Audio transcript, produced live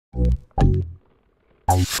I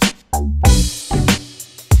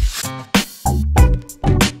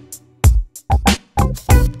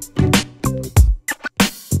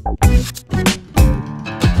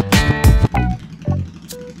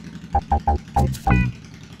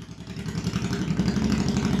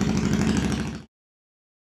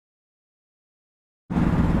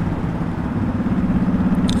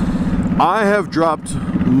have dropped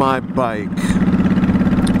my bike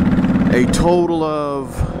a total of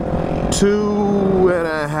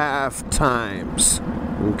 2.5 times,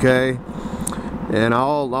 okay? And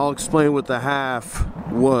I'll explain what the half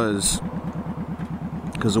was,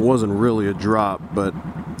 because it wasn't really a drop, but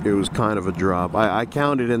it was kind of a drop. I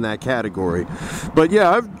counted in that category. But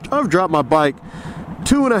yeah, I've dropped my bike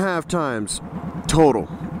 2.5 times total.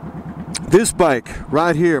 This bike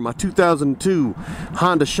right here, my 2002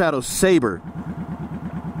 Honda Shadow Sabre.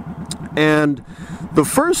 And the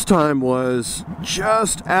first time was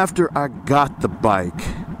just after I got the bike.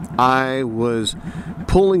 I was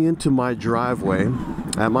pulling into my driveway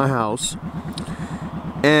at my house.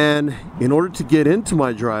 And in order to get into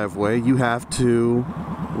my driveway, you have to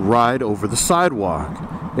ride over the sidewalk.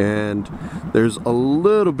 And there's a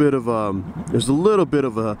little bit of an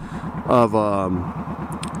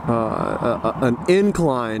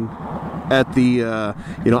incline at the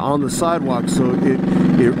on the sidewalk, so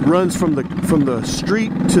it runs from the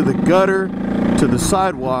street to the gutter to the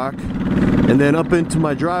sidewalk and then up into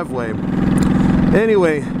my driveway.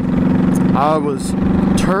 Anyway, I was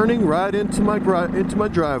turning right into my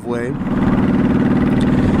driveway,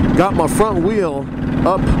 got my front wheel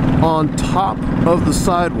up on top of the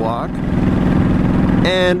sidewalk,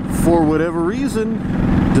 and for whatever reason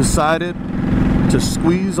decided to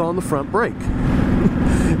squeeze on the front brake.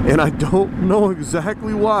 And I don't know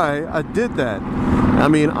exactly why I did that. I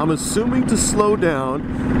mean, I'm assuming to slow down.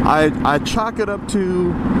 I chalk it up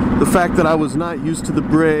to the fact that I was not used to the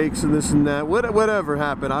brakes and this and that. Whatever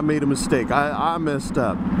happened, I made a mistake. I messed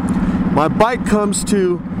up. My bike comes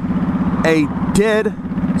to a dead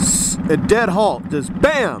halt. Just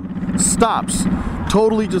bam! Stops.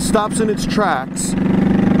 Totally just stops in its tracks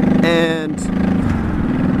and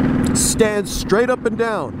stands straight up and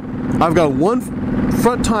down. I've got one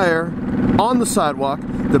front tire on the sidewalk.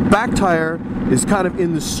 The back tire is kind of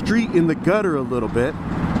in the street, in the gutter a little bit.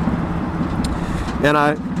 And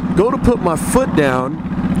I go to put my foot down,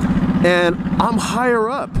 and I'm higher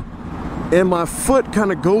up. And my foot kind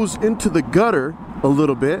of goes into the gutter a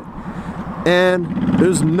little bit, and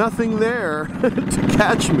there's nothing there to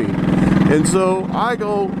catch me. And so I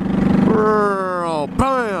go,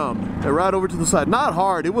 bam! And right over to the side. Not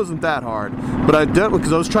hard, it wasn't that hard, but I definitely,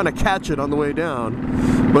 because I was trying to catch it on the way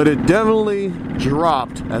down, but it definitely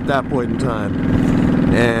dropped at that point in time.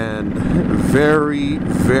 And very,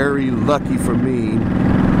 very lucky for me,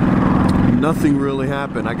 nothing really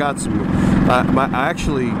happened. I got some, I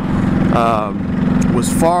actually was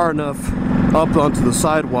far enough up onto the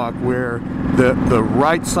sidewalk where the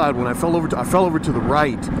right side, when I fell over to the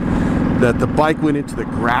right, that the bike went into the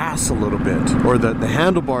grass a little bit, or the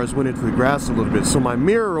handlebars went into the grass a little bit. So my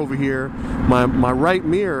mirror over here, my right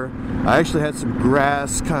mirror, I actually had some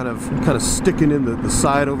grass kind of sticking in the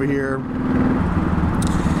side over here.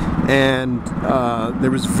 And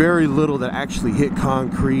there was very little that actually hit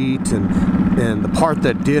concrete, and the part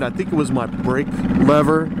that did, I think it was my brake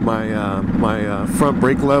lever, my front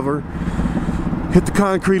brake lever, hit the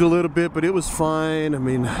concrete a little bit, but it was fine. I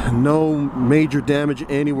mean, no major damage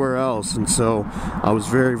anywhere else, and so I was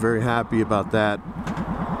very, very happy about that.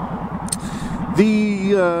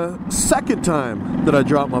 The second time that I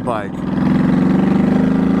dropped my bike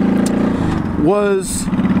was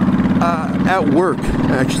at work,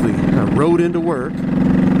 actually. I rode into work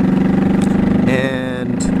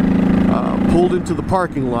and pulled into the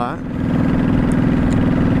parking lot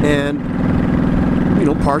and,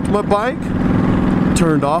 parked my bike,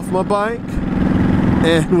 turned off my bike,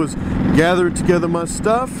 and was gathering together my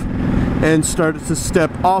stuff and started to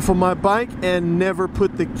step off of my bike and never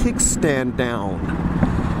put the kickstand down.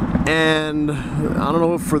 And I don't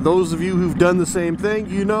know if for those of you who've done the same thing,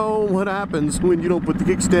 you know what happens when you don't put the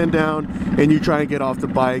kickstand down and you try and get off the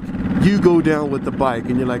bike. You go down with the bike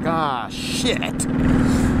and you're like, ah, shit.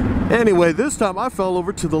 Anyway, this time I fell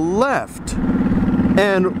over to the left.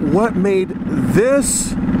 And what made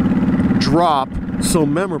this drop so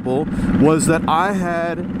memorable was that I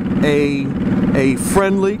had a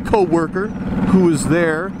friendly co-worker who was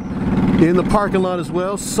there in the parking lot as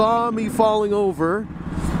well, saw me falling over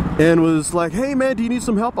and was like, hey man, do you need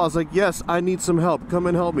some help? I was like, yes, I need some help. Come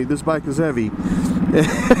and help me. This bike is heavy.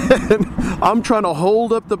 And I'm trying to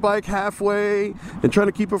hold up the bike halfway and trying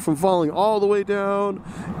to keep it from falling all the way down.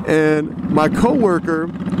 And my coworker,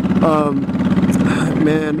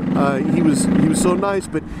 he was so nice,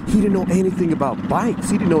 but he didn't know anything about bikes.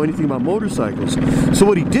 He didn't know anything about motorcycles. So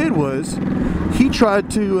what he did was he tried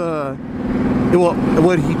to, well,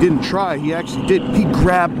 what he didn't try, he actually did. He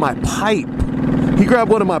grabbed my pipe. He grabbed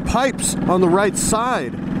one of my pipes on the right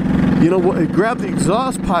side. You know, he grabbed the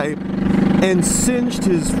exhaust pipe and singed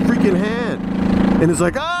his freaking hand. And it's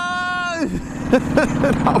like, ah!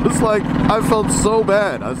 And I was like, I felt so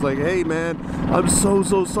bad. I was like, hey man, I'm so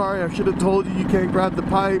sorry. I should have told you can't grab the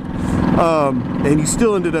pipe. And he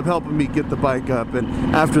still ended up helping me get the bike up.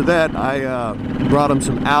 And after that, I brought him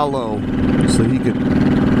some aloe so he could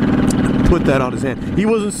put that on his hand. He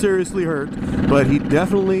wasn't seriously hurt, but he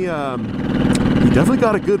definitely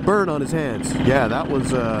got a good burn on his hands. Yeah, that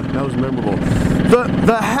was memorable.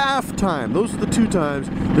 The halftime, those are the 2 times.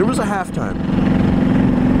 There was a halftime.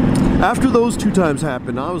 After those 2 times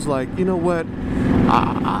happened, I was like, you know what?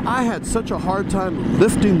 I had such a hard time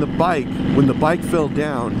lifting the bike when the bike fell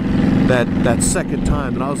down that second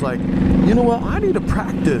time, and I was like, you know what? I need to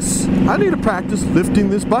practice. I need to practice lifting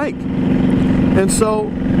this bike. And so,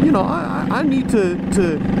 you know, I need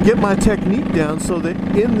to get my technique down so that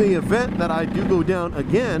in the event that I do go down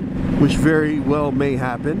again, which very well may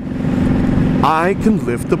happen, I can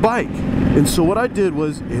lift the bike. And so what I did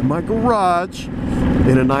was, in my garage,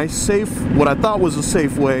 in a nice safe, what I thought was a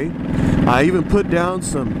safe way, I even put down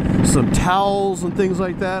some towels and things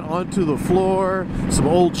like that onto the floor, some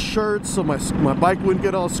old shirts so my bike wouldn't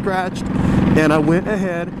get all scratched, and I went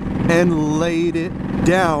ahead and laid it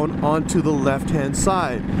down onto the left-hand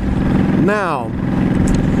side. Now,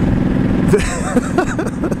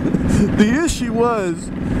 the issue was,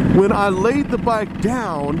 when I laid the bike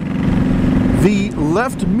down, the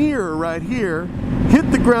left mirror right here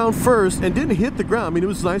hit the ground first, and didn't hit the ground. I mean, it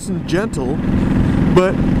was nice and gentle,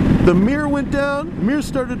 but the mirror went down, the mirror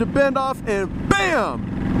started to bend off, and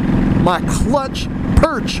bam! My clutch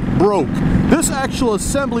perch broke. This actual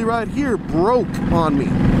assembly right here broke on me.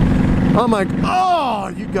 I'm like, oh,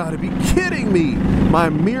 you gotta be kidding me. My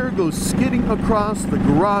mirror goes skidding across the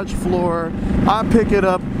garage floor. I pick it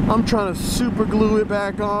up. I'm trying to super glue it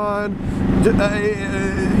back on.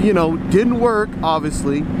 You know, didn't work,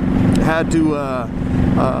 obviously. Had to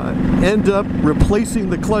end up replacing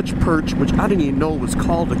the clutch perch, which I didn't even know was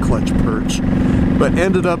called a clutch perch, but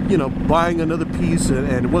ended up, you know, buying another piece,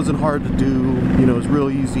 and it wasn't hard to do. You know, it was real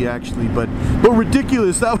easy actually, but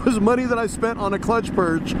ridiculous. That was money that I spent on a clutch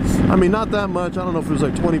perch. I mean, not that much. I don't know if it was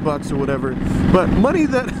like 20 bucks or whatever, but money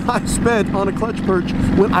that I spent on a clutch perch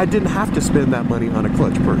when I didn't have to spend that money on a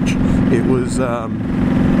clutch perch. It was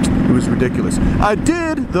ridiculous. I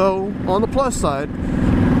did, though, on the plus side,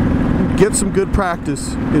 get some good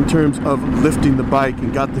practice in terms of lifting the bike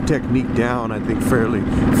and got the technique down, I think, fairly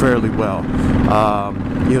well.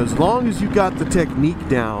 You know, as long as you got the technique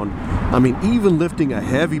down, I mean, even lifting a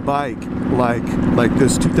heavy bike like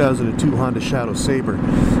this 2002 Honda Shadow Sabre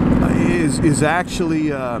is actually,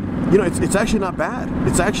 you know, it's actually not bad.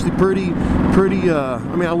 It's actually pretty. I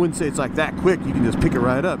mean, I wouldn't say it's like that quick. You can just pick it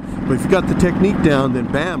right up. But if you got the technique down,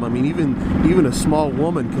 then bam. I mean, even a small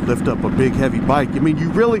woman could lift up a big heavy bike. I mean,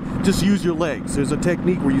 you really just use your legs. There's a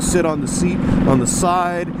technique where you sit on the seat on the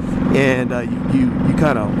side, and you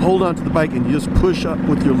kind of hold onto the bike and you just push up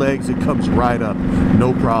with your legs. It comes right up,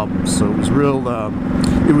 no problem. So it was real.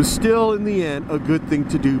 It was still in the end a good thing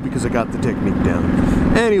to do because I got the technique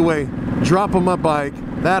down. Anyway, dropping my bike.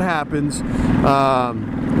 That happens.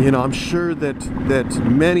 You know, I'm sure that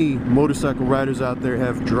many motorcycle riders out there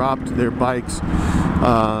have dropped their bikes,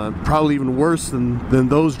 probably even worse than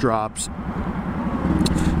those drops.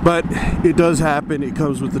 But it does happen. It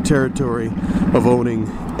comes with the territory of owning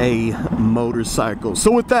a motorcycle.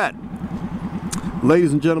 So with that,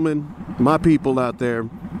 ladies and gentlemen, my people out there,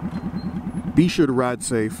 be sure to ride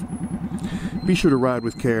safe, be sure to ride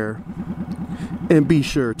with care, and be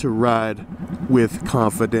sure to ride with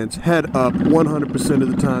confidence. Head up 100% of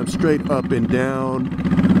the time, straight up and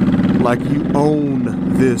down, like you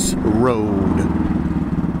own this road.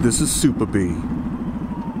 This is SoopaBee.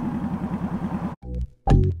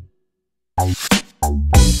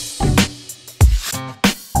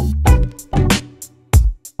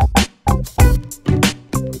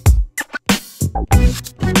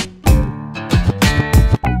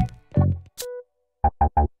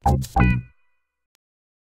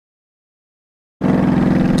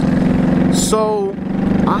 So,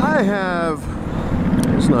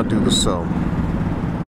 let's not do the so.